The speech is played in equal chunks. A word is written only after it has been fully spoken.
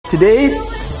Today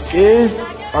is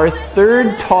our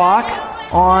third talk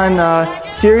on a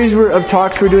series of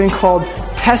talks we're doing called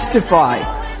Testify.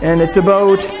 And it's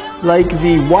about like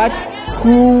the what,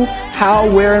 who,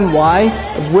 how, where, and why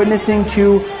of witnessing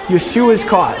to Yeshua's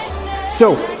cause.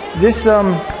 So this,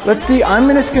 let's see, I'm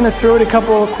just going to throw out a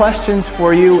couple of questions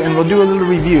for you and we'll do a little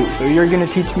review. So you're going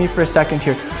to teach me for a second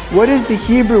here. What is the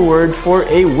Hebrew word for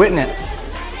a witness?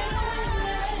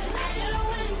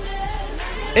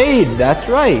 Aid, that's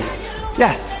right.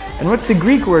 Yes. And what's the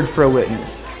Greek word for a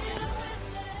witness?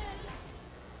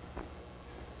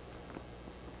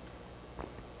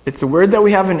 It's a word that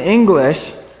we have in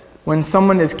English when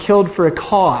someone is killed for a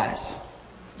cause.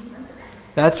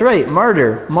 That's right,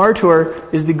 martyr. Martyr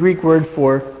is the Greek word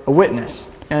for a witness.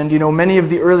 And many of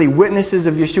the early witnesses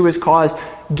of Yeshua's cause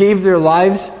gave their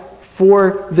lives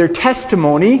for their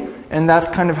testimony, and that's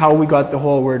kind of how we got the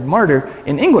whole word martyr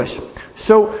in English.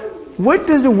 So, what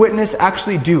does a witness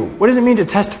actually do? What does it mean to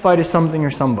testify to something or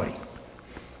somebody?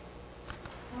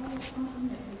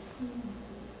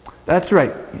 That's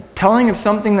right. Telling of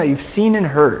something that you've seen and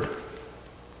heard.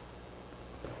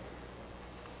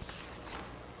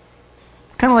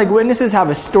 It's kind of like witnesses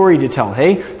have a story to tell,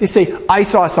 hey? They say, I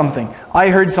saw something. I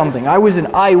heard something. I was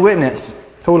an eyewitness.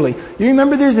 Totally. You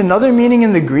remember there's another meaning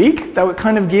in the Greek that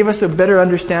kind of gave us a better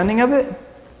understanding of it?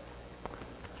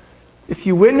 If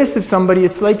you witness of somebody,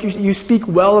 it's like you speak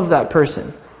well of that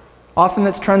person. Often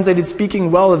that's translated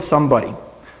speaking well of somebody.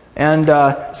 And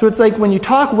so it's like when you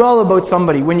talk well about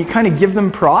somebody, when you kind of give them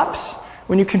props,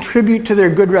 when you contribute to their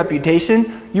good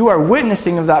reputation, you are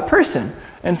witnessing of that person.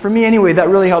 And for me anyway, that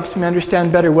really helps me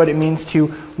understand better what it means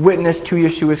to witness to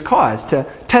Yeshua's cause, to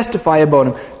testify about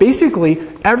him. Basically,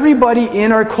 everybody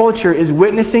in our culture is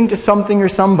witnessing to something or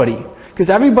somebody. Because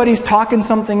everybody's talking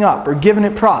something up or giving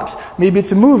it props. Maybe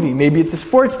it's a movie, maybe it's a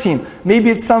sports team, maybe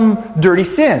it's some dirty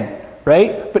sin,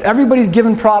 right? But everybody's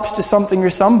giving props to something or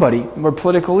somebody, or a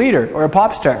political leader, or a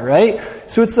pop star, right?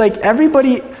 So it's like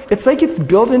it's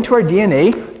built into our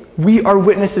DNA. We are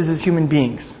witnesses as human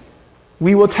beings.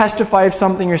 We will testify of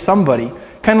something or somebody.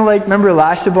 Kind of like, remember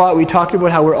last Shabbat, we talked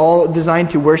about how we're all designed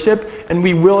to worship, and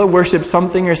we will worship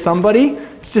something or somebody.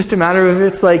 It's just a matter of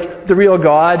if it's like the real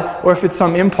God, or if it's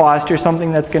some imposter,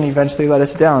 something that's going to eventually let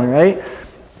us down, right?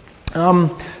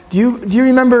 Do you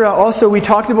remember also we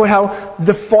talked about how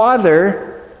the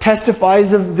Father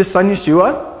testifies of the Son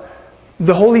Yeshua?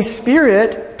 The Holy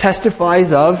Spirit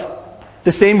testifies of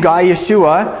the same guy,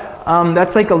 Yeshua.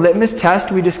 That's like a litmus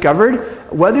test we discovered.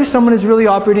 Whether someone is really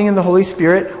operating in the Holy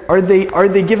Spirit, are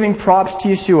they giving props to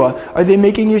Yeshua? Are they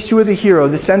making Yeshua the hero,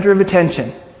 the center of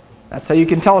attention? That's how you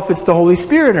can tell if it's the Holy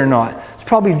Spirit or not. It's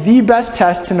probably the best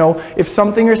test to know if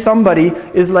something or somebody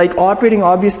is like operating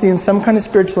obviously in some kind of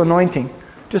spiritual anointing.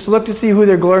 Just look to see who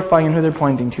they're glorifying and who they're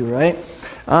pointing to, right?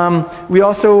 We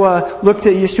also looked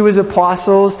at Yeshua's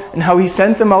apostles and how he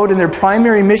sent them out, and their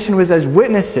primary mission was as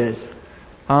witnesses.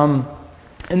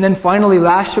 And then finally,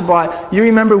 last Shabbat, you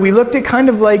remember we looked at kind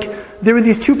of like, there were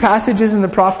these two passages in the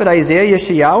prophet Isaiah,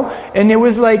 Yeshayahu, and it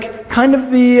was like kind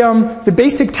of the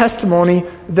basic testimony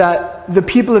that the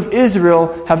people of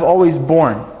Israel have always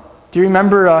borne. Do you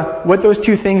remember what those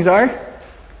two things are?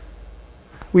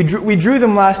 We drew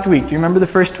them last week. Do you remember the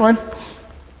first one?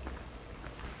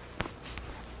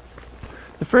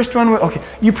 The first one, okay,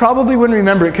 you probably wouldn't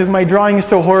remember it because my drawing is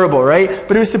so horrible, right?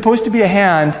 But it was supposed to be a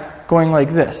hand going like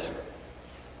this,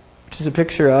 which is a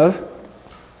picture of,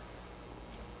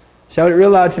 shout it real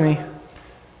loud to me.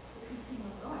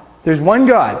 There's one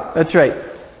God. That's right.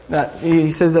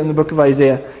 He says that in the book of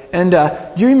Isaiah. And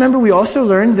do you remember we also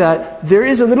learned that there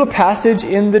is a little passage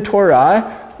in the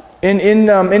Torah. In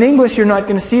English you're not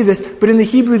going to see this, but in the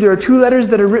Hebrew there are two letters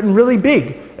that are written really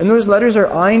big. And those letters are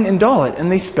Ayin and Dalet,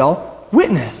 and they spell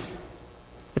witness.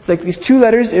 It's like these two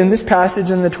letters in this passage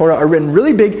in the Torah are written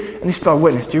really big, and they spell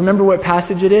witness. Do you remember what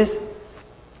passage it is?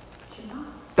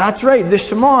 That's right, the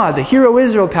Shema, the Hear O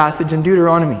Israel passage in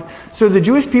Deuteronomy. So the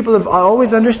Jewish people have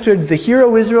always understood the Hear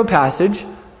O Israel passage,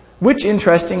 which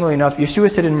interestingly enough,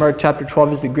 Yeshua said in Mark chapter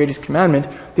 12 is the greatest commandment.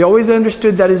 They always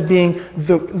understood that as being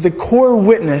the core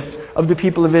witness of the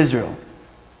people of Israel.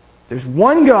 There's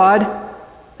one God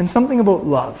and something about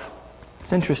love.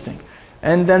 It's interesting.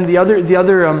 And then the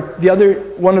other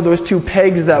one of those two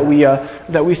pegs that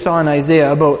we saw in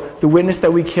Isaiah about the witness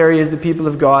that we carry as the people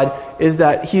of God is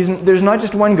that there's not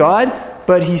just one God,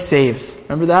 but He saves.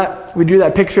 Remember that? We drew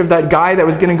that picture of that guy that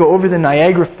was going to go over the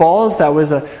Niagara Falls that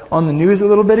was on the news a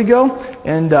little bit ago,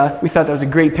 and we thought that was a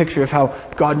great picture of how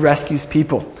God rescues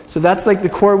people. So that's like the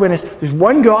core witness. There's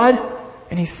one God,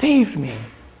 and He saved me,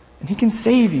 and He can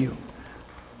save you.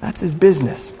 That's His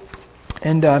business.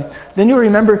 And then you'll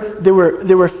remember there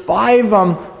were five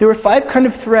kind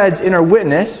of threads in our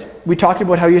witness. We talked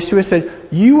about how Yeshua said,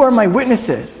 "You are my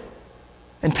witnesses,"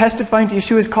 and testifying to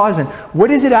Yeshua's cause. And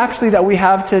what is it actually that we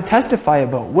have to testify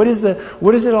about? What is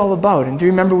it all about? And do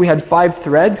you remember we had 5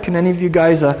 threads? Can any of you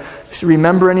guys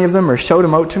remember any of them or shout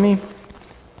them out to me?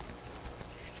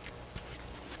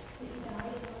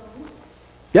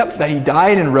 Yep, that he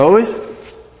died and rose.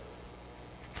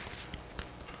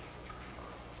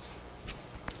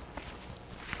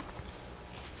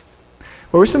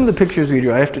 What were some of the pictures we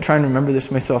drew? I have to try and remember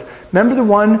this myself. Remember the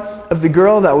one of the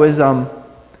girl that was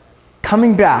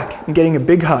coming back and getting a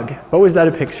big hug? What was that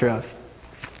a picture of?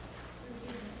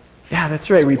 Yeah, that's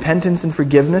right. Repentance and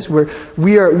forgiveness.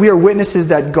 We are witnesses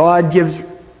that God gives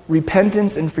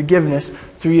repentance and forgiveness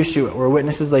through Yeshua. We're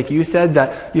witnesses, like you said,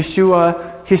 that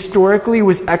Yeshua historically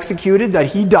was executed, that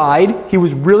he died, he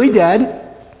was really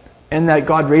dead, and that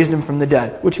God raised him from the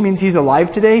dead. Which means he's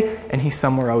alive today and he's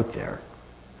somewhere out there.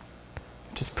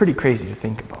 Which is pretty crazy to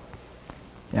think about.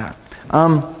 Yeah.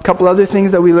 A couple other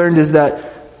things that we learned is that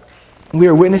we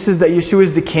are witnesses that Yeshua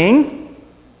is the King.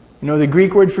 You know the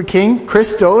Greek word for king,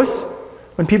 Christos.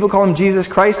 When people call him Jesus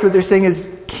Christ, what they're saying is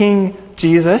King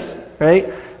Jesus,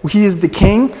 right? He is the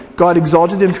King. God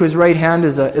exalted him to his right hand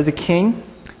as a king.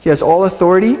 He has all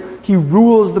authority. He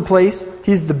rules the place.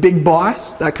 He's the big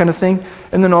boss, that kind of thing.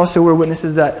 And then also we're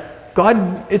witnesses that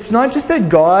God, it's not just that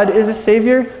God is a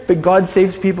Savior, but God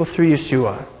saves people through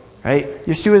Yeshua, right?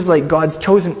 Yeshua is like God's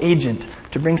chosen agent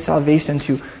to bring salvation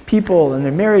to people and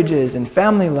their marriages and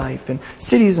family life and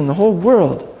cities and the whole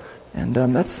world. And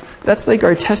that's like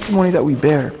our testimony that we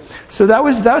bear. So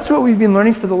that's what we've been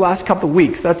learning for the last couple of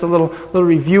weeks. That's a little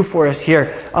review for us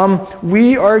here.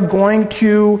 We are going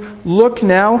to look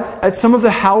now at some of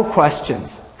the how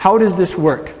questions. How does this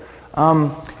work?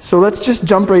 So let's just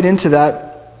jump right into that.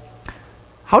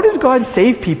 How does God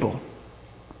save people?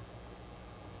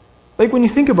 Like when you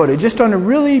think about it, just on a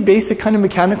really basic kind of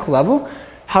mechanical level,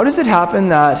 how does it happen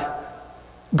that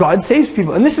God saves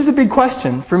people? And this is a big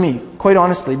question for me, quite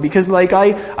honestly, because like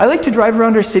I like to drive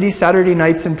around our city Saturday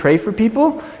nights and pray for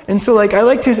people. And so like I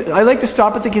like to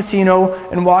stop at the casino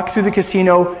and walk through the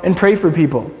casino and pray for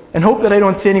people and hope that I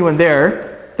don't see anyone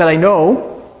there that I know.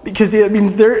 Because it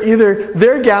means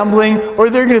they're gambling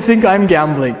or they're going to think I'm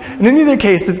gambling. And in either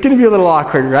case, it's going to be a little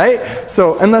awkward, right?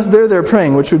 So unless they're there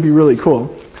praying, which would be really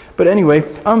cool. But anyway,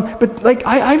 but like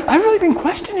I've really been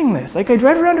questioning this. Like I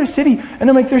drive around our city and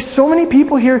I'm like, there's so many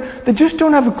people here that just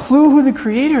don't have a clue who the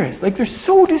Creator is. Like they're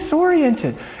so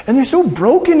disoriented and they're so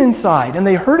broken inside and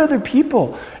they hurt other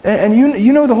people. And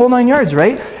you know the whole 9 yards,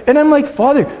 right? And I'm like,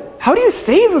 Father, how do you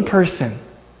save a person?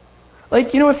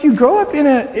 Like, if you grow up in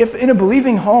a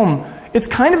believing home, it's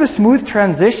kind of a smooth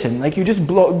transition. Like you just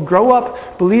grow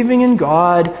up believing in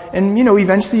God, and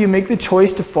eventually you make the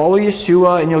choice to follow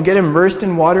Yeshua, and you'll get immersed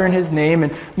in water in His name.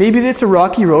 And maybe it's a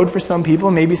rocky road for some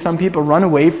people. Maybe some people run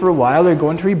away for a while or go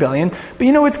into rebellion. But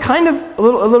it's kind of a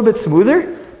little bit smoother.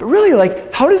 But really,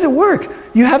 like, how does it work?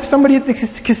 You have somebody at the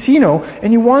casino,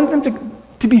 and you want them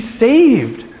to be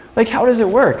saved. Like, how does it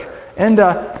work? And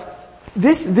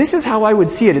This is how I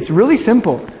would see it. It's really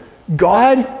simple.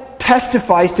 God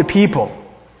testifies to people.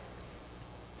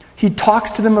 He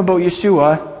talks to them about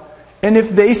Yeshua, and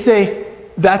if they say,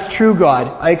 "That's true,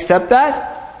 God, I accept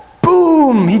that,"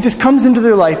 boom, He just comes into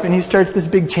their life and He starts this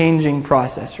big changing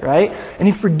process, right? And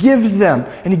He forgives them,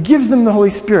 and He gives them the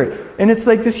Holy Spirit. And it's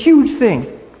like this huge thing.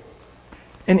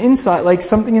 And inside, like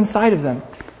something inside of them.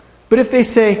 But if they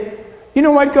say, "You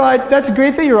know what, God, that's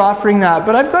great that you're offering that,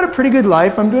 but I've got a pretty good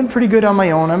life. I'm doing pretty good on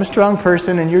my own. I'm a strong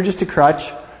person, and you're just a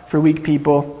crutch for weak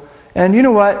people. And you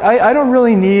know what, I don't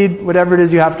really need whatever it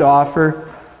is you have to offer."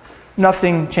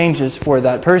 Nothing changes for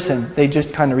that person. They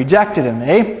just kind of rejected Him,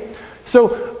 eh?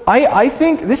 So I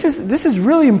think this is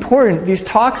really important, these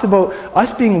talks about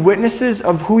us being witnesses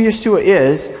of who Yeshua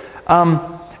is,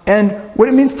 and what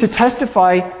it means to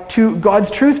testify to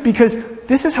God's truth, because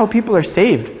this is how people are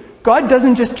saved. God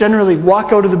doesn't just generally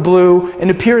walk out of the blue and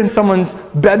appear in someone's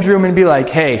bedroom and be like,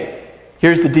 "Hey,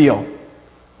 here's the deal,"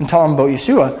 and tell them about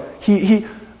Yeshua. He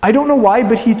I don't know why,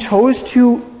 but He chose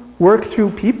to work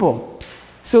through people.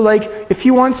 So like, if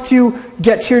He wants to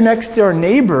get to your next door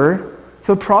neighbor,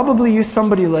 He'll probably use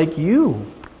somebody like you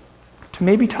to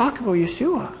maybe talk about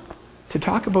Yeshua, to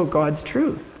talk about God's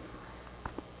truth.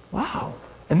 Wow.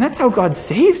 And that's how God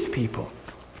saves people.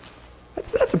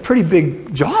 That's a pretty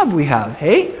big job we have,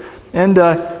 hey? And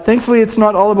thankfully it's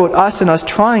not all about us and us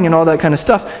trying and all that kind of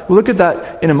stuff. We'll look at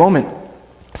that in a moment.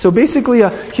 So basically,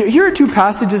 here are 2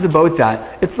 passages about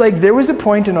that. It's like there was a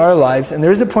point in our lives, and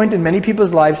there's a point in many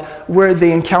people's lives where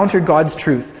they encounter God's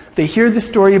truth. They hear the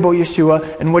story about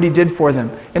Yeshua and what he did for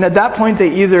them. And at that point,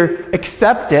 they either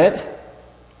accept it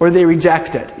or they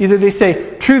reject it. Either they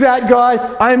say, true that,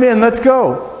 God, I'm in, let's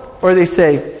go. Or they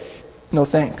say, no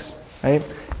thanks. Right?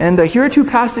 And here are two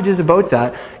passages about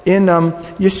that. In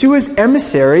Yeshua's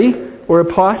emissary, or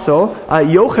apostle,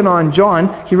 Yochanan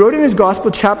John, he wrote in his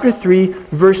Gospel, chapter 3,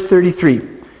 verse 33.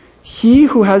 He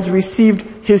who has received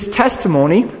his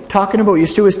testimony, talking about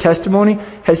Yeshua's testimony,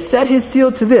 has set his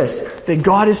seal to this, that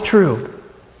God is true.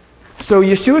 So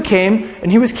Yeshua came,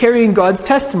 and he was carrying God's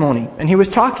testimony, and he was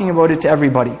talking about it to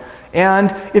everybody.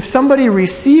 And if somebody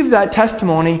received that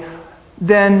testimony,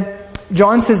 then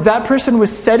John says that person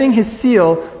was setting his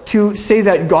seal to say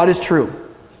that God is true.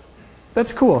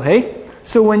 That's cool, hey?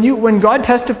 So when God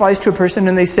testifies to a person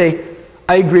and they say,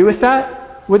 I agree with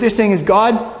that, what they're saying is,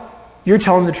 God, you're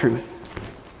telling the truth.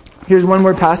 Here's one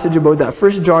more passage about that.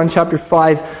 1 John chapter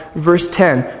 5, verse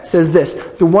 10 says this,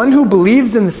 the one who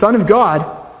believes in the Son of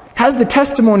God has the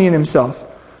testimony in himself.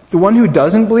 The one who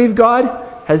doesn't believe God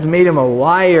has made him a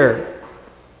liar.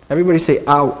 Everybody say,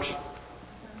 ouch.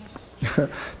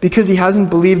 Because he hasn't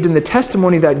believed in the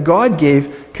testimony that God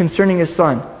gave concerning his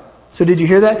Son. So did you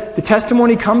hear that? The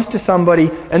testimony comes to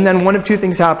somebody, and then one of two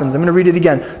things happens. I'm going to read it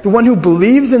again. The one who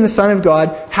believes in the Son of God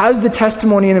has the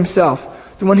testimony in himself.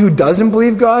 The one who doesn't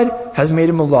believe God has made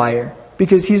him a liar,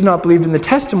 because he's not believed in the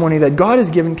testimony that God has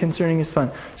given concerning his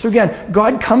Son. So again,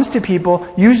 God comes to people,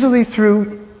 usually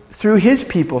through his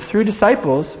people, through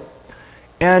disciples,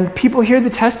 and people hear the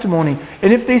testimony.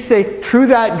 And if they say, true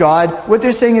that, God, what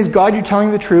they're saying is, God, you're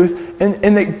telling the truth,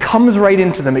 and it comes right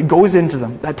into them. It goes into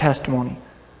them, that testimony.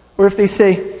 Or if they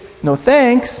say, no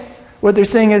thanks, what they're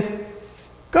saying is,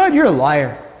 God, you're a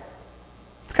liar.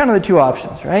 It's kind of the two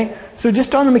options, right? So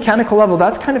just on a mechanical level,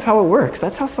 that's kind of how it works.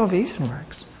 That's how salvation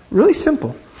works. Really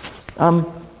simple.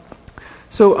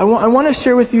 So I want to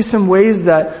share with you some ways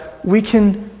that we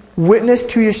can witness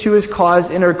to Yeshua's cause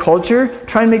in our culture.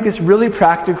 Try and make this really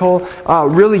practical,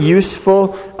 really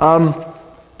useful.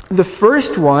 The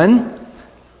first one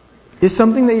is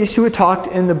something that Yeshua talked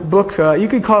in the book, you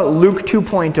could call it Luke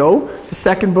 2.0, the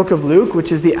second book of Luke,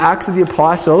 which is the Acts of the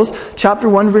Apostles. Chapter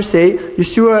 1, verse 8,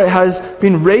 Yeshua has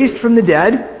been raised from the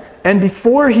dead, and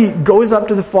before he goes up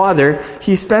to the Father,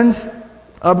 he spends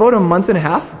about a month and a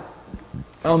half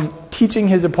teaching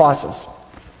his apostles.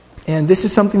 And this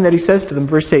is something that he says to them,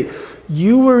 verse 8,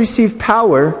 you will receive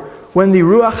power when the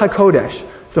Ruach HaKodesh,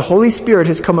 the Holy Spirit,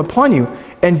 has come upon you,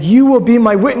 and you will be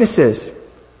my witnesses,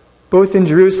 both in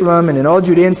Jerusalem and in all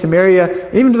Judea and Samaria,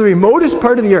 and even to the remotest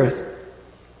part of the earth.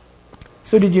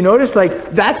 So did you notice,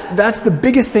 that's the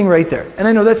biggest thing right there. And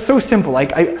I know that's so simple.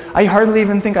 I hardly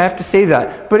even think I have to say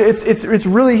that. But it's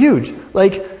really huge.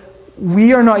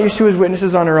 We are not Yeshua's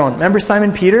witnesses on our own. Remember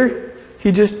Simon Peter?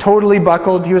 He just totally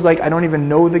buckled. He was like, I don't even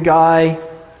know the guy.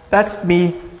 That's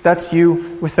me. That's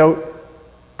you, without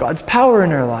God's power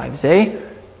in our lives, eh?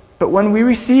 But when we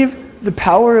receive the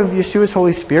power of Yeshua's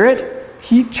Holy Spirit,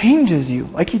 he changes you,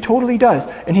 like he totally does.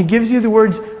 And he gives you the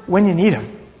words when you need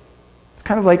them. It's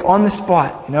kind of like on the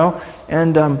spot,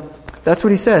 And that's what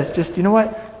he says. Just, you know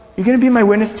what? You're going to be my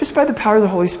witness just by the power of the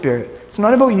Holy Spirit. It's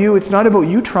not about you. It's not about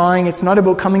you trying. It's not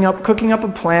about cooking up a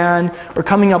plan, or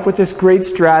coming up with this great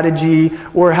strategy,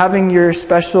 or having your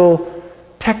special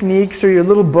techniques or your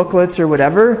little booklets or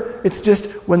whatever. It's just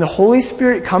when the Holy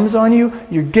Spirit comes on you,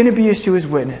 you're going to be Yeshua's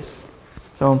witness.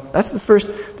 So that's the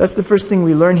first thing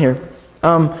we learn here.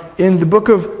 In the book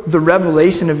of the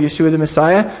Revelation of Yeshua the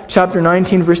Messiah, chapter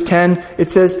 19, verse 10,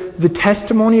 it says, the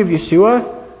testimony of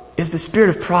Yeshua is the spirit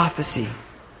of prophecy.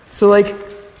 So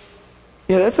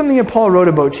that's something that Paul wrote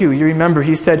about too. You remember,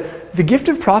 he said, the gift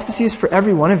of prophecy is for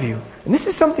every one of you. And this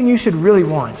is something you should really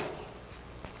want.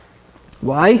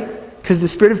 Why? Because the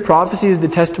spirit of prophecy is the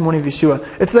testimony of Yeshua.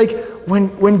 It's like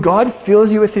when God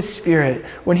fills you with his Spirit,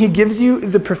 when he gives you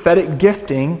the prophetic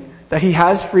gifting that he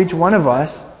has for each one of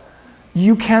us,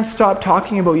 you can't stop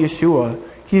talking about Yeshua.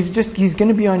 He's going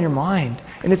to be on your mind.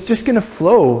 And it's just going to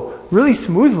flow really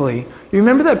smoothly. You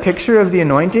remember that picture of the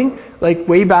anointing?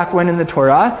 Way back when in the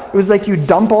Torah? It was like you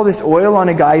dump all this oil on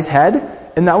a guy's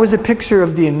head, and that was a picture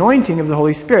of the anointing of the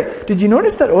Holy Spirit. Did you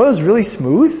notice that oil is really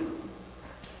smooth?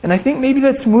 And I think maybe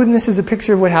that smoothness is a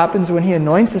picture of what happens when he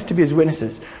anoints us to be his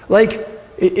witnesses.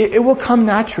 It will come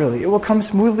naturally. It will come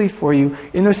smoothly for you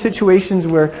in those situations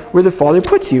where the Father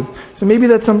puts you. So maybe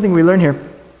that's something we learn here.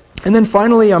 And then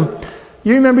finally,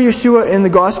 you remember Yeshua in the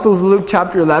Gospel of Luke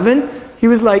chapter 11? He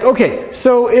was like, okay,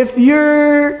 so if you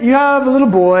have a little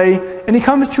boy and he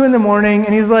comes 2 a.m.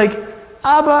 and he's like,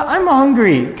 Abba, I'm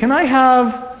hungry. Can I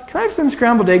have some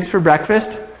scrambled eggs for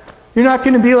breakfast? You're not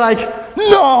going to be like,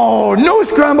 no, no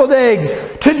scrambled eggs.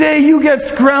 Today you get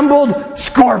scrambled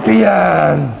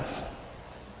scorpions.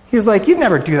 He's like, you'd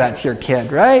never do that to your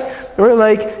kid, right? Or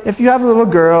like, if you have a little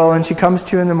girl and she comes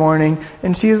to you in the morning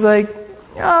and she's like,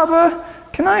 Abba,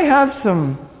 can I have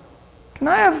some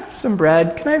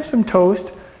bread? Can I have some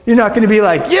toast? You're not going to be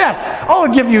like, yes,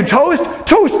 I'll give you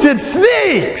toasted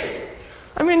snakes.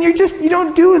 I mean, you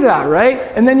don't do that, right?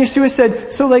 And then Yeshua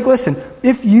said, so like, listen,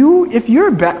 if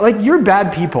you're bad, like you're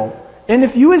bad people, and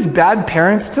if you as bad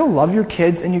parents still love your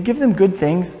kids and you give them good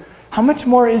things, how much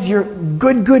more is your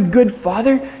good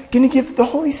Father going to give the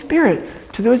Holy Spirit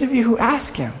to those of you who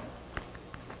ask Him?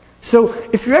 So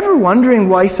if you're ever wondering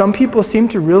why some people seem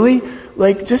to really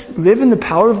like just live in the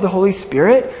power of the Holy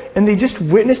Spirit and they just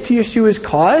witness to Yeshua's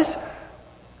cause,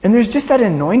 and there's just that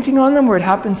anointing on them where it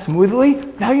happens smoothly,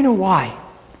 now you know why.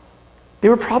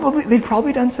 They've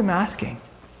probably done some asking.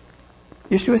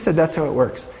 Yeshua said that's how it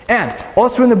works. And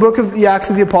also in the book of the Acts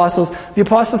of the Apostles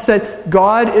said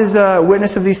God is a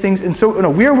witness of these things,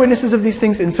 and we are witnesses of these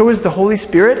things, and so is the Holy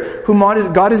Spirit, whom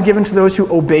God has given to those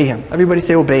who obey Him. Everybody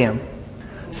say obey Him.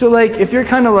 So like, if you're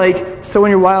kind of like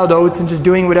sowing your wild oats and just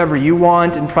doing whatever you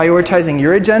want and prioritizing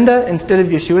your agenda instead of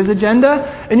Yeshua's agenda,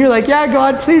 and you're like, yeah,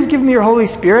 God, please give me your Holy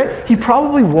Spirit, He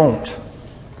probably won't,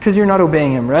 because you're not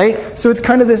obeying Him, right? So it's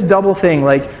kind of this double thing,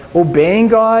 like obeying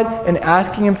God and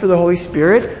asking Him for the Holy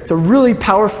Spirit. It's a really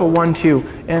powerful one too,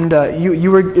 and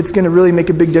it's going to really make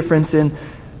a big difference in,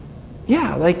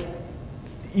 like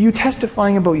you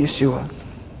testifying about Yeshua.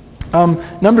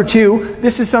 Number 2,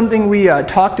 this is something we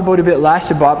talked about a bit last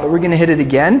Shabbat, but we're going to hit it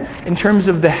again in terms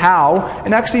of the how.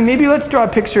 And actually, maybe let's draw a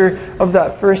picture of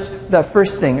that first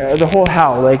thing, the whole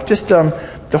how, like just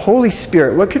the Holy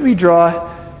Spirit. What could we draw?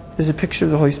 There's a picture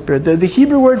of the Holy Spirit. The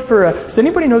Hebrew word for does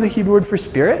anybody know the Hebrew word for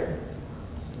spirit?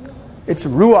 It's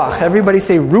ruach. Everybody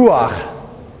say ruach.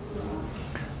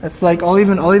 That's like I'll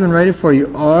even write it for you.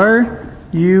 Ruach.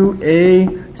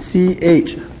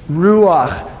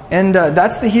 Ruach. And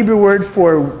that's the Hebrew word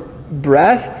for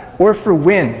breath or for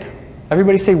wind.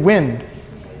 Everybody say wind.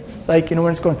 Like,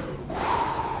 when it's going,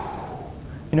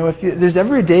 if there's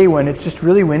ever a day when it's just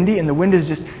really windy and the wind is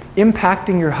just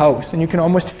impacting your house and you can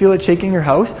almost feel it shaking your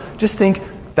house, just think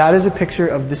that is a picture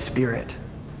of the Spirit,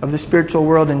 of the spiritual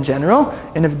world in general,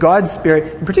 and of God's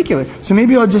Spirit in particular. So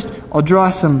maybe I'll draw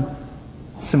some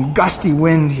gusty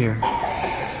wind here.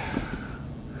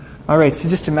 All right, so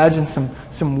just imagine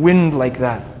some wind like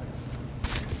that.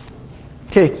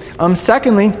 Okay,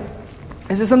 secondly,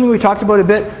 this is something we talked about a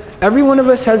bit. Every one of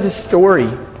us has a story,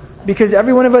 because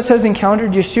every one of us has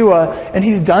encountered Yeshua, and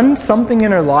He's done something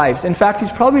in our lives. In fact,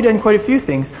 He's probably done quite a few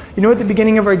things. At the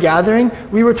beginning of our gathering,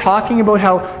 we were talking about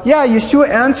how, Yeshua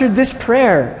answered this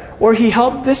prayer, or He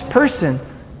helped this person.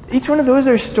 Each one of those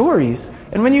are stories.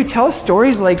 And when you tell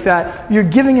stories like that, you're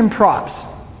giving Him props.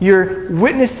 You're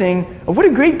witnessing of what a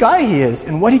great guy He is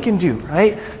and what He can do,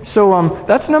 right? So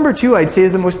that's number 2, I'd say,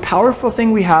 is the most powerful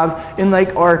thing we have in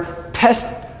like our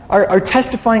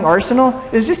testifying arsenal,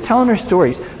 is just telling our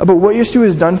stories about what Yeshua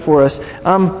has done for us.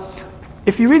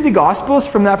 If you read the Gospels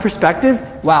from that perspective,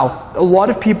 wow, a lot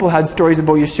of people had stories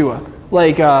about Yeshua.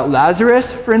 Like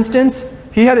Lazarus, for instance,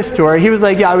 he had a story. He was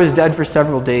like, I was dead for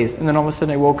several days, and then all of a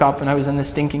sudden I woke up and I was in this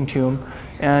stinking tomb,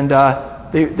 and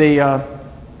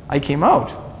I came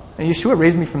out. And Yeshua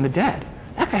raised me from the dead.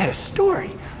 That guy had a story.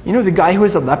 The guy who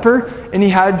was a leper, and he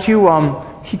had to,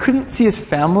 he couldn't see his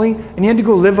family, and he had to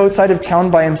go live outside of town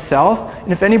by himself.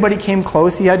 And if anybody came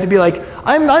close, he had to be like,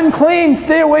 I'm unclean,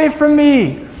 stay away from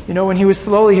me. When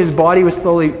his body was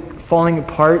slowly falling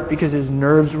apart because his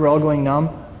nerves were all going numb.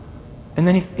 And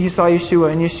then he saw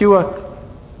Yeshua, and Yeshua,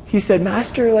 he said,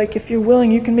 Master, like if you're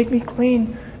willing, you can make me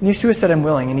clean. And Yeshua said, I'm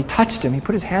willing. And he touched him. He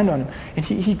put his hand on him. And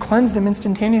he cleansed him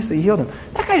instantaneously. He healed him.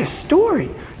 That guy had a story.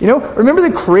 Remember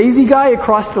the crazy guy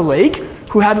across the lake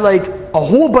who had like a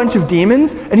whole bunch of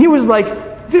demons? And he was like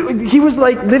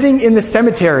living in the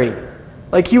cemetery.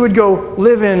 Like he would go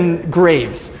live in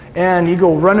graves. And he'd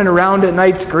go running around at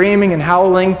night screaming and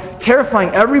howling, terrifying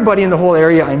everybody in the whole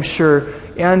area, I'm sure.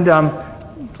 And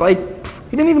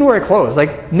he didn't even wear clothes.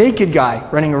 Like naked guy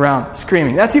running around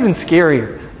screaming. That's even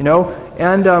scarier,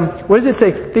 And what does it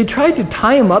say? They tried to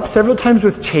tie him up several times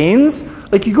with chains.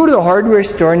 Like you go to the hardware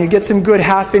store and you get some good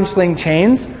half-inch length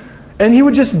chains, and he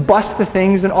would just bust the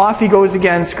things and off he goes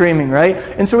again screaming, right?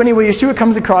 And so anyway, Yeshua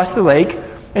comes across the lake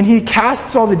and he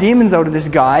casts all the demons out of this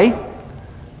guy,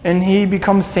 and he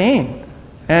becomes sane.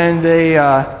 And they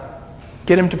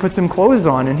get him to put some clothes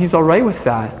on, and he's all right with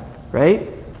that, right?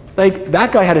 Like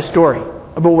that guy had a story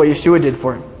about what Yeshua did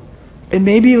for him. And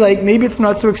maybe it's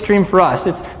not so extreme for us.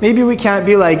 Maybe we can't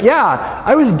be like, yeah,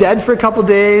 I was dead for a couple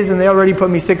days and they already put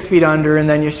me 6 feet under and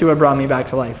then Yeshua brought me back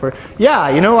to life. Or, yeah,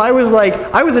 I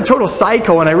was a total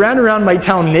psycho and I ran around my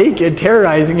town naked,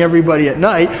 terrorizing everybody at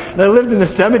night, and I lived in the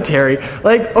cemetery.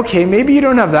 Like, okay, maybe you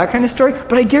don't have that kind of story,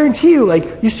 but I guarantee you,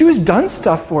 Yeshua's done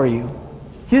stuff for you.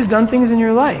 He has done things in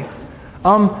your life.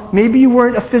 Maybe you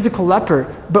weren't a physical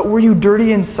leper, but were you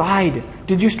dirty inside?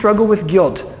 Did you struggle with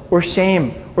guilt or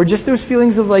shame? Or just those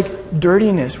feelings of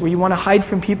dirtiness where you want to hide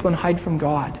from people and hide from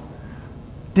God?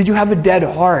 Did you have a dead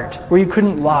heart where you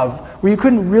couldn't love, where you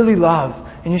couldn't really love,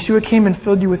 and Yeshua came and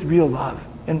filled you with real love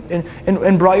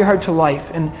and brought your heart to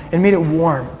life and made it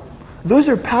warm? Those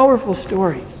are powerful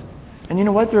stories. And you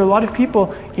know what? There are a lot of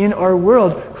people in our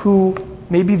world who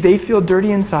maybe they feel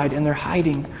dirty inside and they're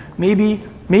hiding. Maybe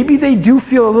they do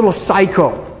feel a little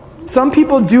psycho. Some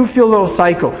people do feel a little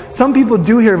psycho. Some people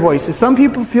do hear voices. Some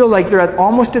people feel like they're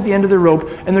almost at the end of the rope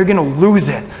and they're going to lose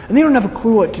it. And they don't have a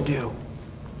clue what to do.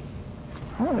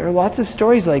 Oh, there are lots of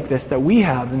stories like this that we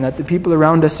have and that the people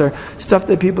around us are stuff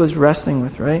that people is wrestling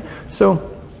with, right? So,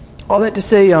 all that to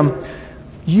say,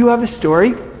 you have a story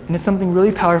and it's something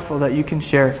really powerful that you can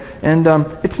share. And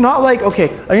it's not like, okay,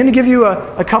 I'm going to give you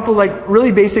a couple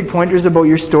really basic pointers about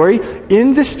your story.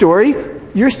 In the story,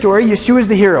 your story, Yeshua is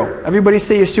the hero. Everybody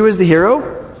say Yeshua is the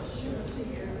hero.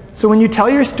 So when you tell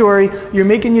your story, you're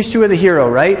making Yeshua the hero,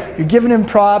 right? You're giving him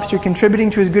props, you're contributing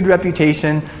to his good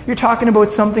reputation. You're talking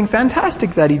about something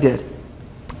fantastic that he did.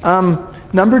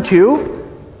 Number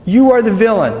 2, you are the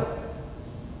villain.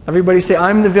 Everybody say,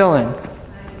 I'm the villain.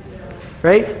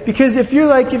 Right? Because if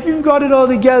you've got it all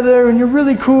together and you're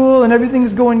really cool and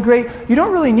everything's going great, you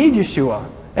don't really need Yeshua.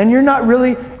 And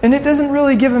it doesn't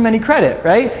really give him any credit,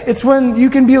 right? It's when you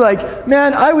can be like,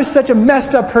 man, I was such a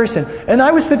messed up person, and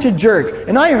I was such a jerk,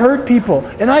 and I hurt people,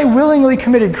 and I willingly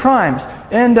committed crimes,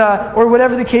 and or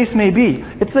whatever the case may be.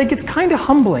 It's kind of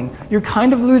humbling. You're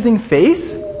kind of losing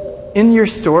face in your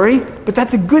story, but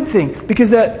that's a good thing, because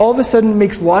that all of a sudden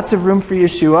makes lots of room for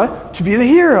Yeshua to be the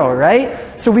hero,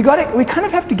 right? So we kind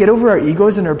of have to get over our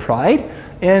egos and our pride,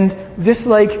 and this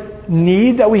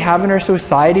need that we have in our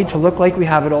society to look like we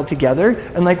have it all together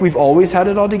and like we've always had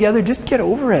it all together. Just get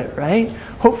over it, right?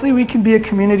 Hopefully we can be a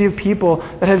community of people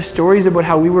that have stories about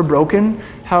how we were broken,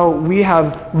 how we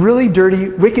have really dirty,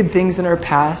 wicked things in our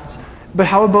pasts, but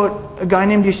how about a guy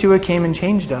named Yeshua came and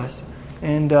changed us,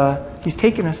 and he's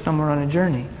taken us somewhere on a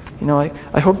journey.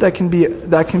 I hope that can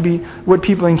be what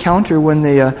people encounter when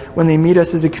they meet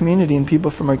us as a community and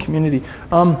people from our community.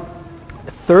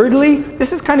 Thirdly,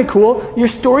 this is kind of cool. Your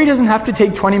story doesn't have to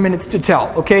take 20 minutes to tell,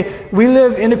 okay? We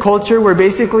live in a culture where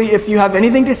basically if you have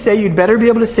anything to say, you'd better be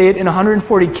able to say it in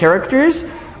 140 characters,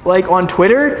 like on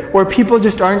Twitter, or people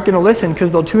just aren't going to listen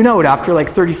because they'll tune out after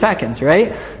 30 seconds,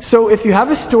 right? So if you have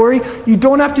a story, you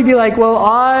don't have to be like, well,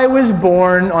 I was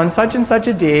born on such and such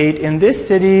a date in this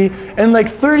city, and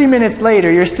 30 minutes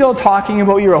later, you're still talking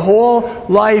about your whole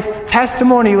life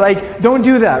testimony. Don't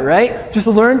do that, right? Just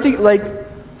learn to,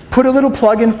 put a little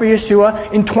plug in for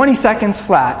Yeshua in 20 seconds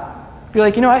flat. Be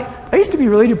like, I used to be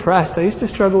really depressed. I used to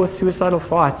struggle with suicidal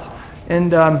thoughts.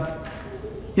 And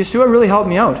Yeshua really helped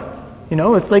me out.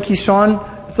 It's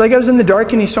like I was in the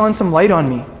dark and he shone some light on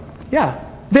me. Yeah.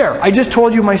 There, I just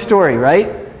told you my story,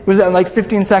 right? Was that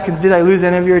 15 seconds? Did I lose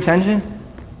any of your attention?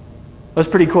 That was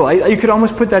pretty cool. You could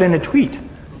almost put that in a tweet.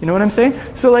 You know what I'm saying?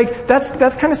 So that's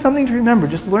kind of something to remember.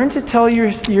 Just learn to tell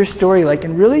your story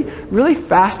in really, really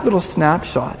fast little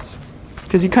snapshots.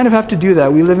 Because you kind of have to do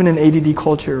that. We live in an ADD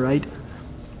culture, right?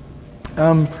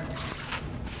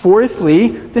 Fourthly,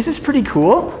 this is pretty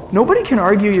cool. Nobody can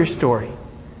argue your story.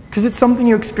 Because it's something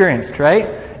you experienced, right?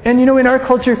 And in our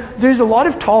culture, there's a lot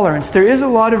of tolerance. There is a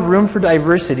lot of room for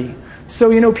diversity. So,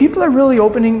 people are really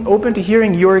open to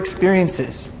hearing your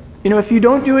experiences. If you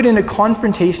don't do it in a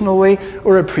confrontational way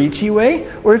or a preachy way,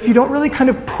 or if you don't really kind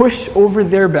of push over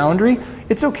their boundary,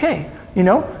 it's okay.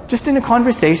 Just in a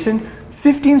conversation,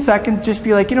 15 seconds, just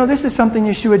be like, this is something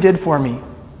Yeshua did for me.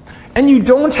 And you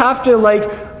don't have to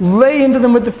lay into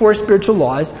them with the 4 spiritual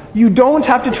laws. You don't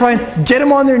have to try and get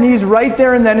them on their knees right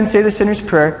there and then and say the sinner's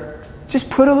prayer. Just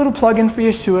put a little plug in for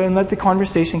Yeshua and let the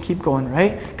conversation keep going,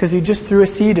 right? Because you just threw a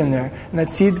seed in there. And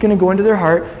that seed's going to go into their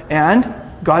heart, and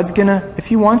God's going to, if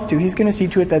he wants to, he's going to see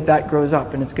to it that grows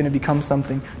up and it's going to become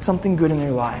something good in their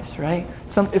lives, right?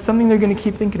 It's something they're going to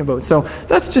keep thinking about. So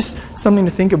that's just something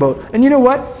to think about. And you know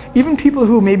what? Even people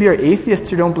who maybe are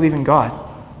atheists or don't believe in God,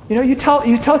 you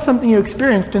tell something you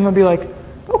experienced and they'll be like,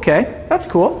 okay, that's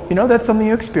cool. That's something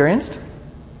you experienced.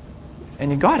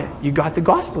 And you got it. You got the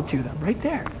gospel to them right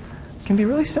there. It can be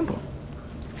really simple.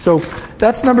 So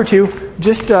that's number 2.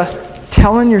 Just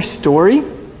telling your story.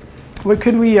 What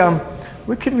could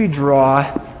we draw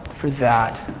for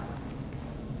that?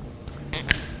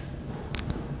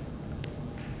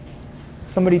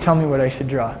 Somebody tell me what I should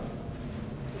draw.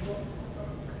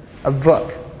 A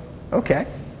book. Okay.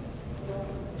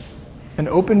 An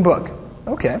open book.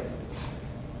 Okay.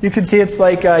 You could see it's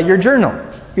like your journal.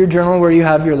 Your journal where you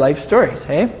have your life stories,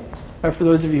 hey? Or for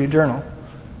those of you who journal.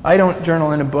 I don't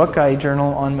journal in a book, I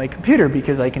journal on my computer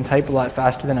because I can type a lot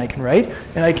faster than I can write,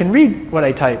 and I can read what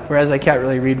I type, whereas I can't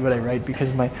really read what I write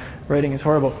because my writing is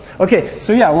horrible. Okay,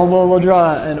 so yeah, we'll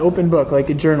draw an open book, like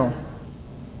a journal.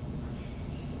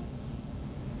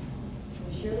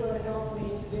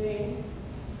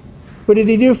 What did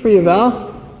he do for you, Val?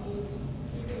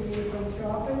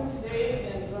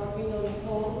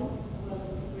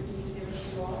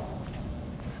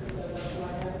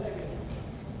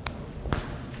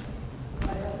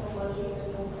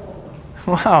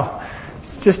 Wow.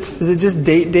 Is it just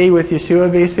date day with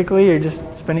Yeshua basically? You're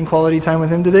just spending quality time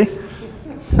with him today?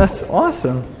 That's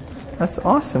awesome. That's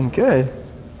awesome. Good.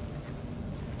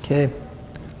 Okay.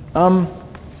 I'll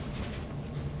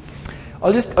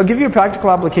give you a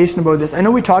practical application about this. I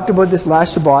know we talked about this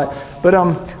last Shabbat, but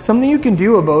something you can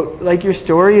do about like your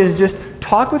story is just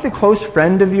talk with a close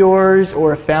friend of yours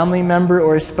or a family member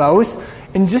or a spouse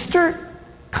and just start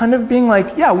kind of being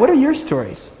like, yeah, what are your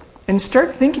stories? And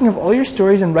start thinking of all your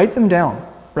stories and write them down,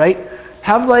 right?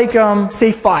 Have like,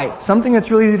 say 5, something that's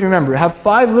really easy to remember. Have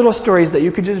 5 little stories that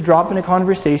you could just drop in a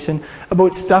conversation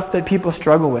about stuff that people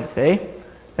struggle with, eh?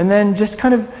 And then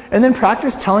and then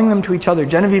practice telling them to each other.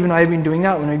 Genevieve and I have been doing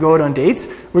that when we go out on dates.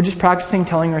 We're just practicing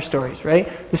telling our stories, right?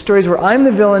 The stories where I'm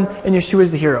the villain and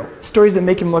Yeshua's the hero. Stories that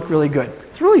make him look really good.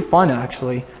 It's really fun,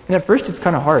 actually. And at first it's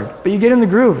kind of hard, but you get in the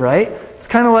groove, right? It's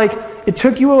kind of like it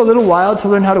took you a little while to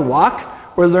learn how to walk,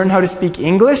 or learn how to speak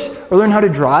English, or learn how to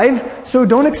drive. So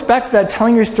don't expect that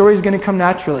telling your story is going to come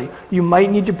naturally. You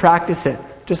might need to practice it,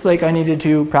 just like I needed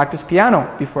to practice piano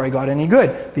before I got any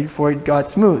good, before it got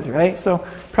smooth, right? So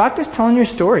practice telling your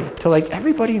story to like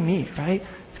everybody you meet, right?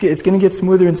 It's going to get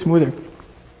smoother and smoother.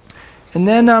 And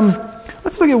then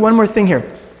let's look at one more thing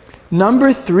here.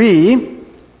 Number 3,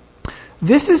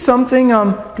 this is something,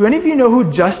 do any of you know who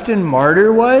Justin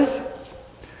Martyr was?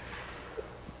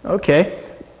 Okay.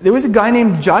 There was a guy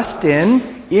named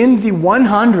Justin in the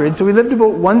 100s, so he lived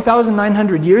about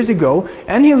 1,900 years ago,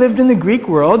 and he lived in the Greek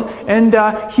world, and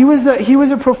he was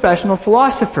a professional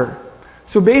philosopher.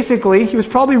 So basically, he was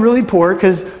probably really poor,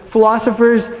 because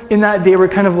philosophers in that day were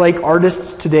kind of like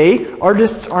artists today.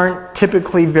 Artists aren't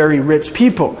typically very rich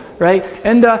people, right?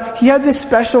 And he had this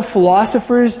special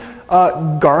philosopher's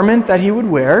garment that he would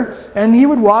wear, and he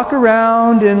would walk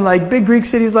around in like big Greek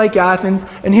cities like Athens,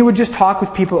 and he would just talk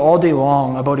with people all day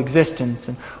long about existence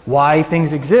and why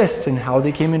things exist and how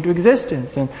they came into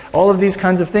existence and all of these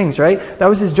kinds of things, right? That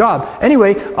was his job.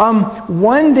 Anyway,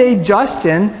 one day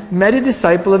Justin met a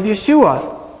disciple of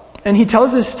Yeshua, and he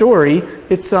tells his story.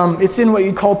 It's in what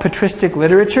you call patristic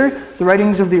literature, the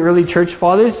writings of the early church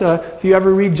fathers. If you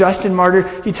ever read Justin Martyr,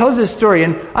 he tells his story,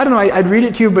 and I don't know, I'd read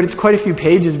it to you, but it's quite a few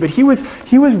pages. But he was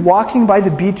walking by the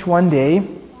beach one day,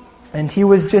 and he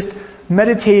was just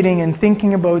meditating and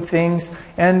thinking about things,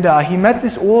 and he met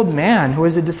this old man who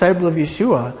was a disciple of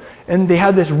Yeshua, and they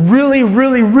had this really,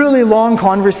 really, really long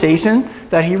conversation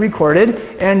that he recorded,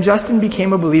 and Justin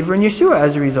became a believer in Yeshua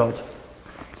as a result.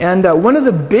 And one of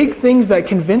the big things that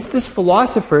convinced this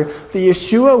philosopher that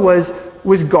Yeshua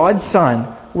was God's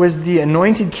son, was the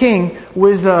anointed king,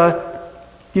 was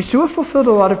Yeshua fulfilled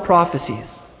a lot of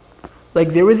prophecies. Like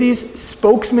there were these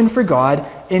spokesmen for God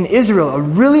in Israel a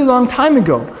really long time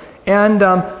ago. And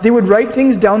they would write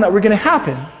things down that were going to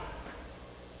happen.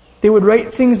 They would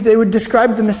write things, they would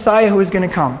describe the Messiah who was going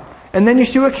to come. And then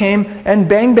Yeshua came, and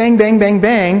bang, bang, bang, bang,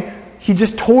 bang, he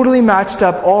just totally matched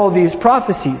up all these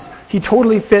prophecies. He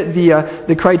totally fit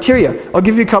the criteria. I'll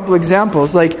give you a couple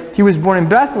examples. Like, he was born in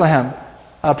Bethlehem.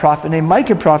 A prophet named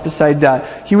Micah prophesied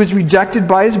that. He was rejected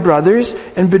by his brothers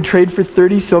and betrayed for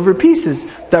 30 silver pieces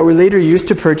that were later used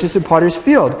to purchase a potter's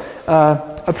field.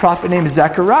 A prophet named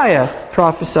Zechariah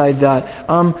prophesied that.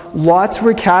 Lots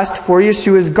were cast for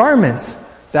Yeshua's garments.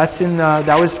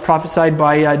 That was prophesied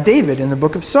by David in the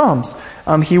book of Psalms.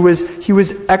 He was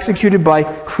executed by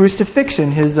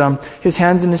crucifixion. His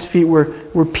hands and his feet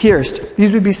were pierced.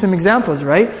 These would be some examples,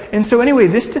 right? And so anyway,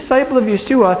 this disciple of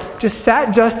Yeshua just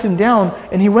sat Justin down,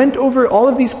 and he went over all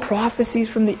of these prophecies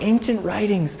from the ancient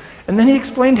writings, and then he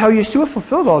explained how Yeshua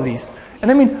fulfilled all these. And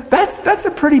I mean, that's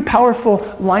a pretty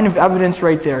powerful line of evidence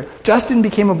right there. Justin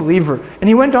became a believer, and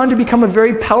he went on to become a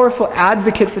very powerful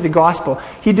advocate for the gospel.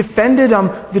 He defended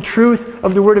the truth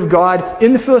of the Word of God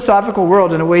in the philosophical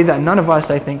world in a way that none of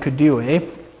us, I think, could do, eh?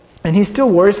 And he still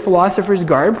wore his philosopher's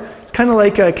garb. It's kind of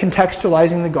like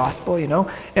contextualizing the gospel,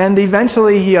 And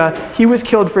eventually he was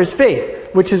killed for his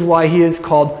faith, which is why he is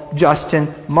called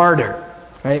Justin Martyr,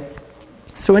 right?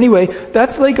 So anyway,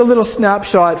 that's like a little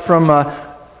snapshot from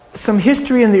some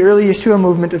history in the early Yeshua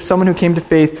movement of someone who came to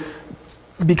faith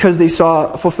because they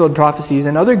saw fulfilled prophecies.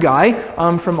 Another guy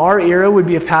from our era would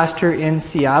be a pastor in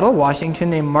Seattle,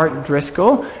 Washington, named Mark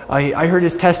Driscoll. I heard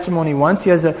his testimony once. He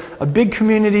has a big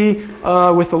community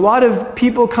with a lot of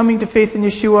people coming to faith in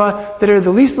Yeshua that are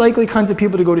the least likely kinds of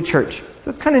people to go to church. So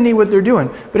it's kind of neat what they're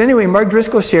doing. But anyway, Mark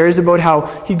Driscoll shares about how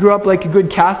he grew up like a good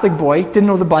Catholic boy, didn't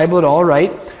know the Bible at all,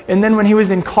 right? And then when he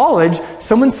was in college,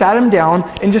 someone sat him down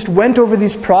and just went over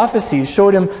these prophecies,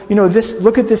 showed him,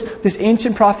 look at this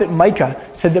ancient prophet Micah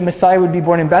said that Messiah would be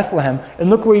born in Bethlehem. And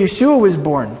look where Yeshua was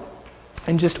born.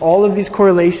 And just all of these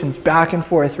correlations back and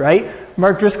forth, right?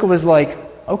 Mark Driscoll was like,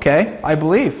 okay, I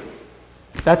believe.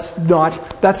 That's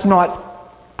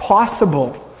not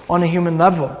possible on a human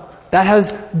level. That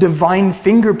has divine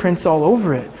fingerprints all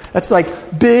over it. That's like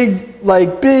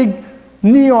big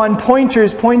neon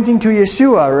pointers pointing to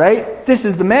Yeshua, right? This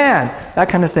is the man, that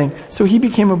kind of thing. So he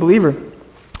became a believer.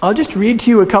 I'll just read to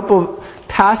you a couple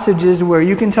passages where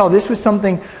you can tell this was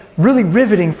something really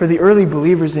riveting for the early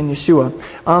believers in Yeshua.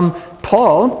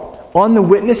 Paul, on the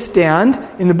witness stand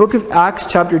in the book of Acts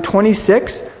chapter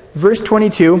 26, verse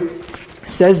 22,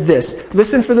 says this.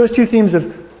 Listen for those two themes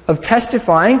of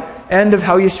testifying and of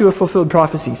how Yeshua fulfilled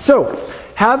prophecy. So,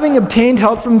 having obtained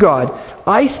help from God,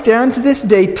 I stand to this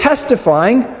day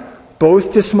testifying,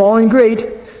 both to small and great,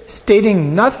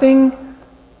 stating nothing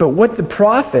but what the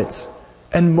prophets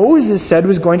and Moses said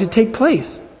was going to take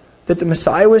place, that the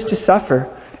Messiah was to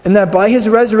suffer, and that by his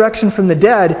resurrection from the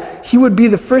dead, he would be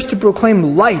the first to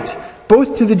proclaim light,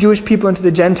 both to the Jewish people and to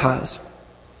the Gentiles.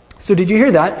 So did you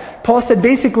hear that? Paul said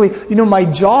basically, my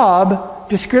job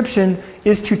description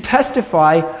is to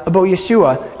testify about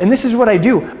Yeshua. And this is what I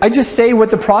do. I just say what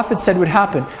the prophet said would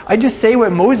happen. I just say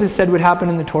what Moses said would happen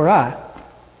in the Torah.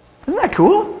 Isn't that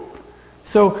cool?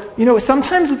 So,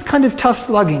 sometimes it's kind of tough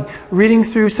slugging, reading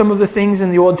through some of the things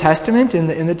in the Old Testament, in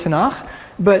the Tanakh,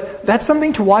 but that's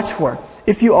something to watch for.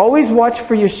 If you always watch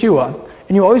for Yeshua,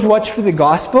 and you always watch for the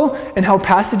gospel and how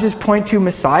passages point to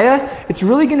Messiah, it's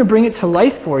really going to bring it to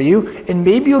life for you, and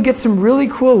maybe you'll get some really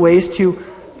cool ways to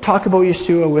talk about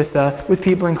Yeshua with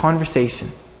people in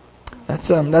conversation. That's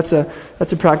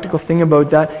a practical thing about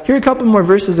that. Here are a couple more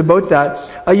verses about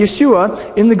that.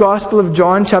 Yeshua, in the Gospel of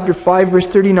John, chapter 5, verse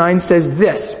 39, says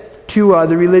this to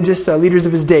the religious leaders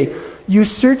of his day. You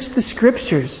search the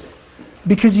Scriptures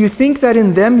because you think that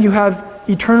in them you have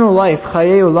eternal life,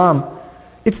 Chayei Olam.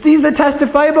 It's these that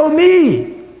testify about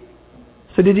me.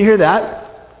 So did you hear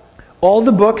that? All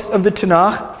the books of the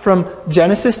Tanakh, from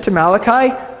Genesis to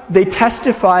Malachi, they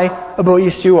testify about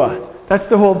Yeshua. That's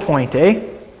the whole point, eh?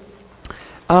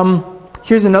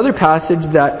 Here's another passage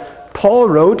that Paul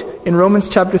wrote in Romans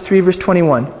chapter 3, verse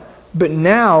 21. But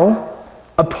now,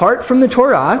 apart from the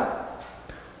Torah,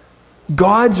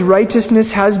 God's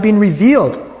righteousness has been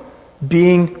revealed,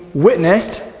 being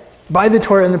witnessed by the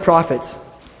Torah and the prophets.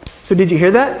 So did you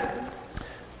hear that?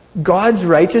 God's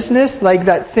righteousness, like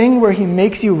that thing where he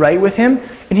makes you right with him,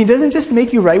 and he doesn't just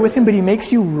make you right with him, but he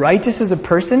makes you righteous as a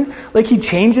person. Like he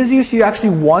changes you so you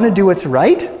actually want to do what's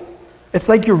right. It's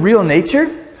like your real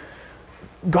nature.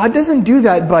 God doesn't do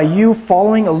that by you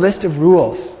following a list of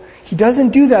rules. He doesn't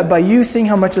do that by you seeing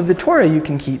how much of the Torah you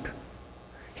can keep.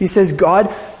 He says God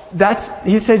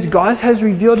has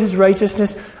revealed his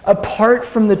righteousness apart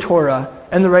from the Torah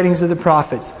and the writings of the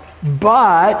prophets.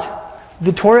 But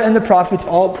the Torah and the prophets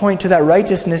all point to that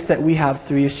righteousness that we have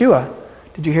through Yeshua.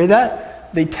 Did you hear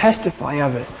that? They testify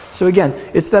of it. So again,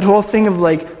 it's that whole thing of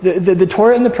like the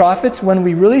Torah and the prophets, when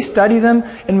we really study them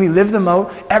and we live them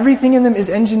out, everything in them is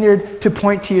engineered to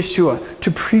point to Yeshua,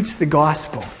 to preach the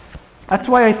gospel. That's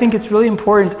why I think it's really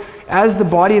important as the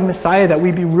body of Messiah that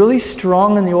we be really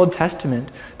strong in the Old Testament,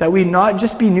 that we not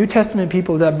just be New Testament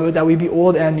people, that we be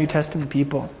Old and New Testament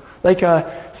people. Like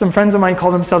some friends of mine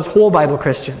call themselves whole Bible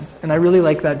Christians, and I really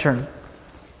like that term.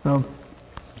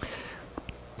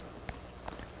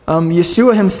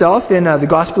 Yeshua himself in the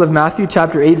Gospel of Matthew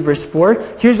chapter 8 verse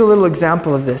 4, here's a little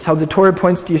example of this, how the Torah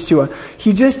points to Yeshua.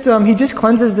 He just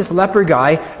cleanses this leper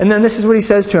guy, and then this is what he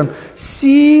says to him.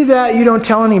 See that you don't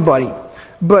tell anybody,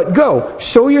 but go,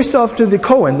 show yourself to the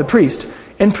Kohen, the priest,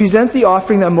 and present the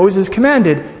offering that Moses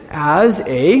commanded as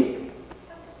a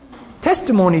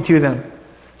testimony to them.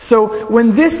 So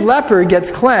when this leper gets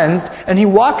cleansed and he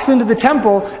walks into the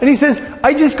temple and he says,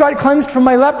 I just got cleansed from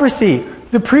my leprosy,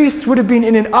 the priests would have been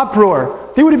in an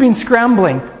uproar. They would have been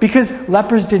scrambling because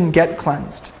lepers didn't get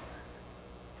cleansed.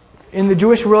 in the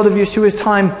Jewish world of Yeshua's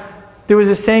time, there was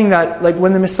a saying that, like,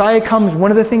 when the Messiah comes,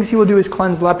 one of the things he will do is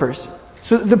cleanse lepers.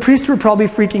 So the priests were probably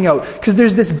freaking out, because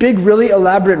there's this big, really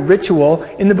elaborate ritual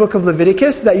in the book of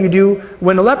Leviticus that you do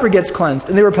when a leper gets cleansed.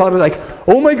 And they were probably like,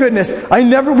 oh my goodness, we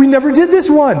never did this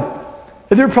one.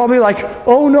 And they were probably like,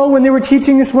 oh no, when they were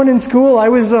teaching this one in school, I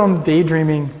was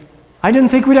daydreaming. I didn't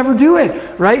think we'd ever do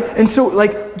it, right? And so,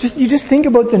 like, you just think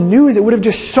about the news. It would have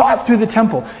just shot through the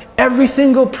temple. Every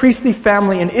single priestly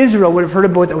family in Israel would have heard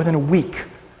about that within a week,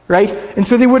 right? And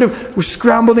so they would have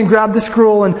scrambled and grabbed the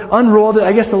scroll and unrolled it.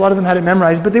 I guess a lot of them had it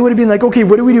memorized, but they would have been like, okay,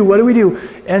 what do we do? What do we do?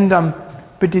 And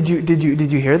but did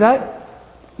you hear that?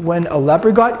 When a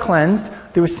leper got cleansed,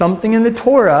 there was something in the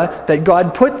Torah that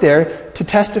God put there to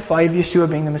testify of Yeshua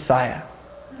being the Messiah.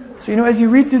 So, as you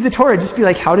read through the Torah, just be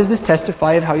like, how does this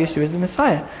testify of how Yeshua is the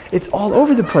Messiah? It's all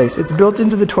over the place. It's built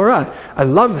into the Torah. I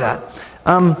love that.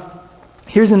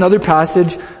 Here's another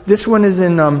passage. This one is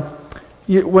in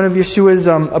one of Yeshua's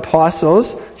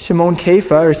apostles, Shimon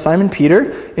Kepha, or Simon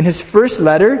Peter, in his first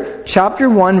letter, chapter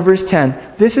 1, verse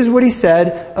 10. This is what he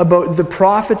said about the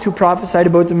prophets who prophesied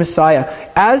about the Messiah.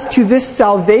 As to this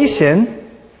salvation,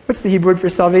 what's the Hebrew word for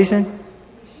salvation?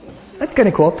 That's kind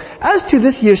of cool. As to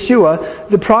this Yeshua,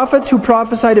 the prophets who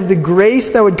prophesied of the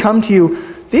grace that would come to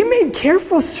you, they made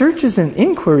careful searches and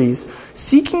inquiries,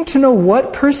 seeking to know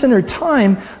what person or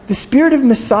time the Spirit of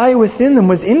Messiah within them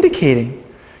was indicating,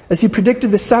 as he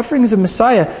predicted the sufferings of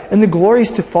Messiah and the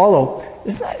glories to follow.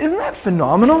 Isn't that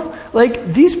phenomenal? Like,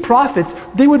 these prophets,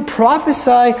 they would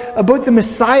prophesy about the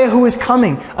Messiah who is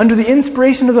coming under the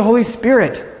inspiration of the Holy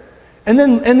Spirit. And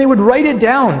they would write it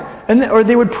down, or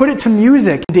they would put it to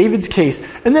music, in David's case.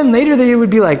 And then later they would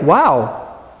be like,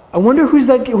 wow, I wonder who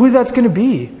that's going to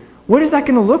be. What is that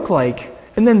going to look like?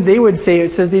 And then they would say,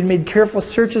 it says they'd made careful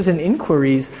searches and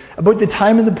inquiries about the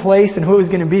time and the place and who it was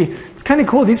going to be. It's kind of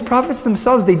cool. These prophets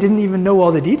themselves, they didn't even know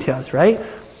all the details, right?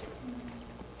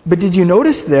 But did you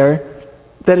notice there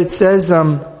that it says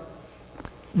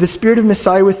the Spirit of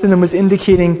Messiah within them was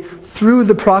indicating through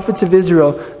the prophets of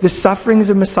Israel the sufferings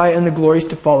of Messiah and the glories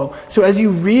to follow. So as you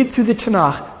read through the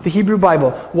Tanakh, the Hebrew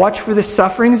Bible, watch for the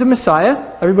sufferings of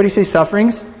Messiah. Everybody say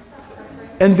sufferings.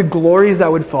 And the glories that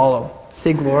would follow.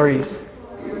 Say glories.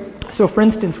 So for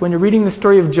instance, when you're reading the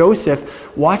story of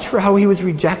Joseph, watch for how he was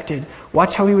rejected.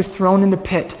 Watch how he was thrown in the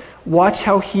pit. Watch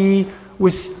how he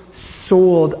was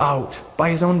sold out by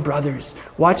his own brothers.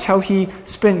 Watch how he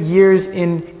spent years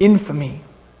in infamy.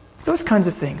 Those kinds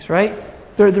of things, right?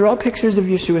 They're all pictures of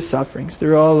Yeshua's sufferings.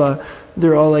 They're all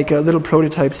like little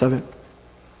prototypes of it.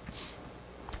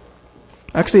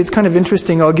 Actually, it's kind of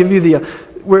interesting. I'll give you the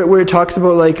where it talks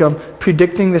about like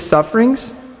predicting the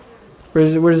sufferings. Where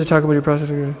does it talk about your process?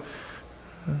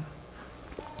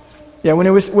 Yeah,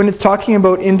 when it's talking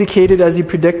about indicated as he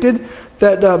predicted,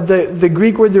 that the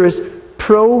Greek word there is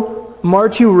pro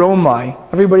martyromai.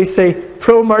 Everybody say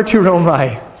pro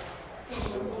martyromai.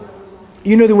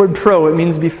 You know the word pro, it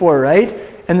means before, right?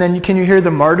 And then can you hear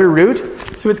the martyr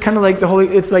root? So it's kind of like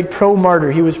it's like pro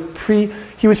martyr. He was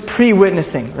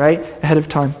pre-witnessing, right? Ahead of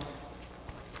time.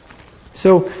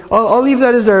 So I'll leave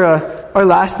that as our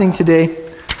last thing today.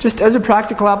 Just as a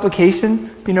practical application,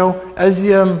 as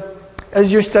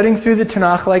you're studying through the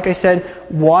Tanakh, like I said,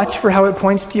 watch for how it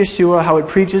points to Yeshua, how it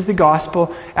preaches the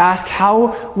gospel. Ask,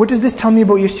 what does this tell me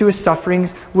about Yeshua's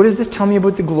sufferings? What does this tell me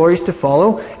about the glories to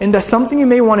follow? And something you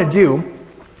may want to do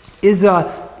is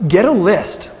get a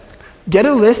list. Get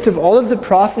a list of all of the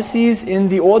prophecies in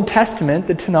the Old Testament,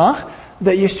 the Tanakh,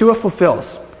 that Yeshua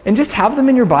fulfills. And just have them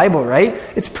in your Bible, right?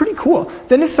 It's pretty cool.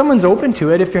 Then if someone's open to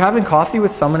it, if you're having coffee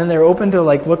with someone and they're open to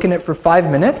like looking at it for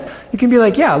 5 minutes, you can be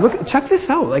like, yeah, look, check this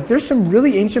out. Like there's some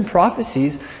really ancient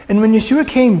prophecies. And when Yeshua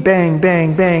came, bang,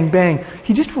 bang, bang, bang,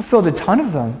 he just fulfilled a ton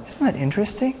of them. Isn't that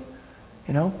interesting?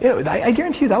 I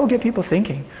guarantee you that will get people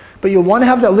thinking. But you'll want to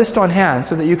have that list on hand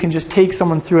so that you can just take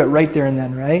someone through it right there and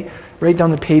then, right? Write down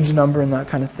the page number and that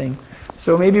kind of thing.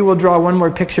 So maybe we'll draw one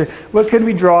more picture. What could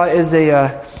we draw as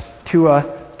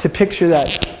to picture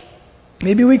that?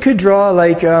 Maybe we could draw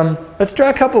let's draw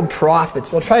a couple of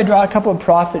prophets. We'll try to draw a couple of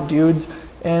prophet dudes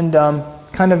and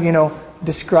kind of,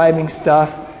 describing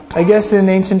stuff. I guess in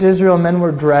ancient Israel, men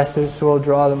wore dresses, so we'll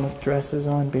draw them with dresses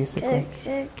on, basically.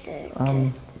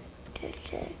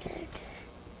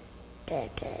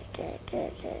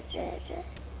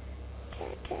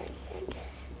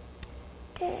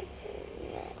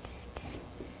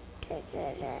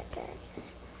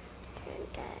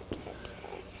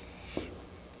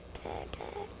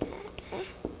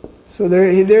 So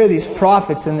there are these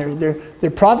prophets, and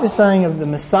they're prophesying of the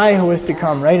Messiah who is to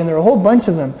come, right? And there are a whole bunch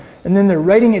of them. And then they're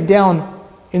writing it down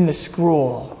in the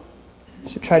scroll.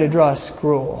 So try to draw a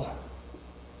scroll.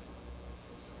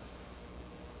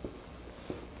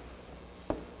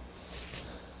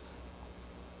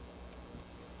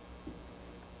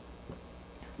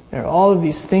 There are all of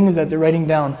these things that they're writing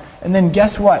down. And then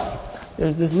guess what?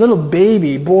 There's this little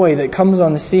baby boy that comes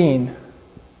on the scene.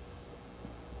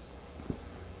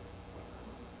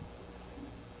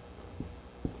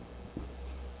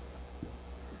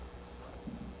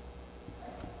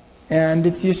 And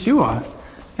it's Yeshua.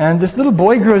 And this little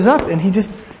boy grows up, and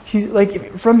he's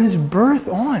like, from his birth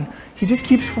on, he just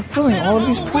keeps fulfilling all of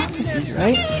these prophecies,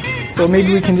 right? So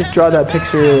maybe we can just draw that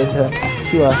picture to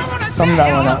sum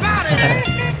that one up.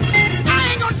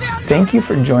 Thank you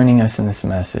for joining us in this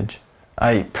message.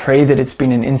 I pray that it's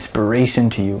been an inspiration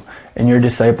to you in your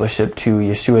discipleship to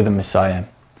Yeshua the Messiah.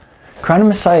 Crown of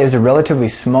Messiah is a relatively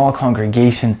small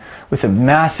congregation with a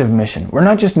massive mission. We're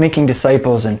not just making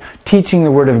disciples and teaching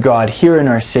the Word of God here in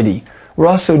our city. We're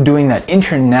also doing that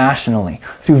internationally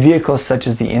through vehicles such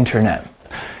as the internet.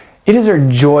 It is our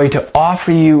joy to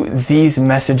offer you these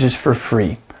messages for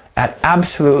free at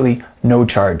absolutely no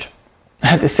charge.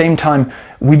 At the same time,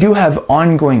 we do have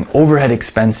ongoing overhead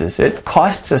expenses. It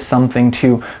costs us something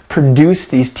to produce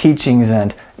these teachings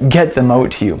and get them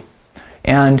out to you.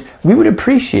 And we would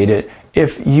appreciate it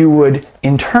if you would,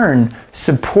 in turn,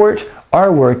 support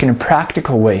our work in a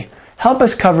practical way. Help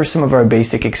us cover some of our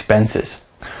basic expenses.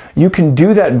 You can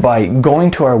do that by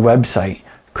going to our website,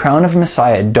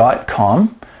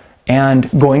 crownofmessiah.com,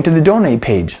 and going to the donate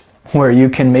page, where you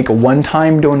can make a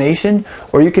one-time donation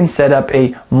or you can set up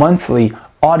a monthly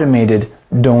automated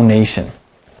donation.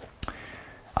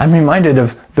 I'm reminded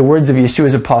of the words of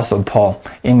Yeshua's apostle Paul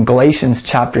in Galatians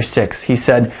chapter 6. He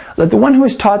said, "Let the one who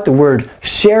is taught the word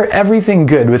share everything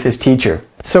good with his teacher."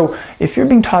 So if you're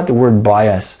being taught the word by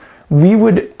us, we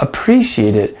would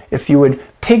appreciate it if you would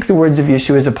take the words of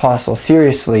Yeshua's apostle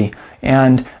seriously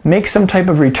and make some type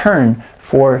of return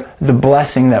for the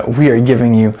blessing that we are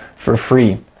giving you for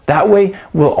free. That way,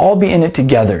 we'll all be in it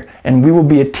together, and we will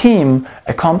be a team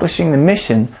accomplishing the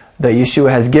mission that Yeshua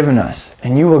has given us.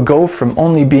 And you will go from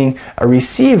only being a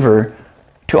receiver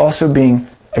to also being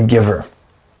a giver.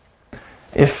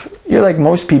 If you're like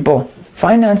most people,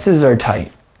 finances are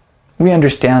tight. We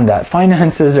understand that.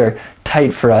 Finances are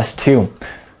tight for us too.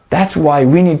 That's why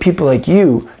we need people like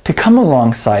you to come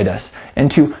alongside us and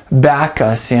to back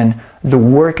us in the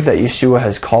work that Yeshua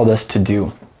has called us to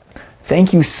do.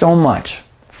 Thank you so much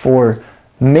for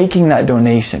making that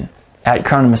donation at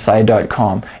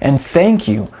crownofmessiah.com, and thank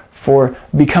you for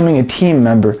becoming a team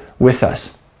member with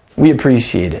us. We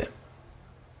appreciate it.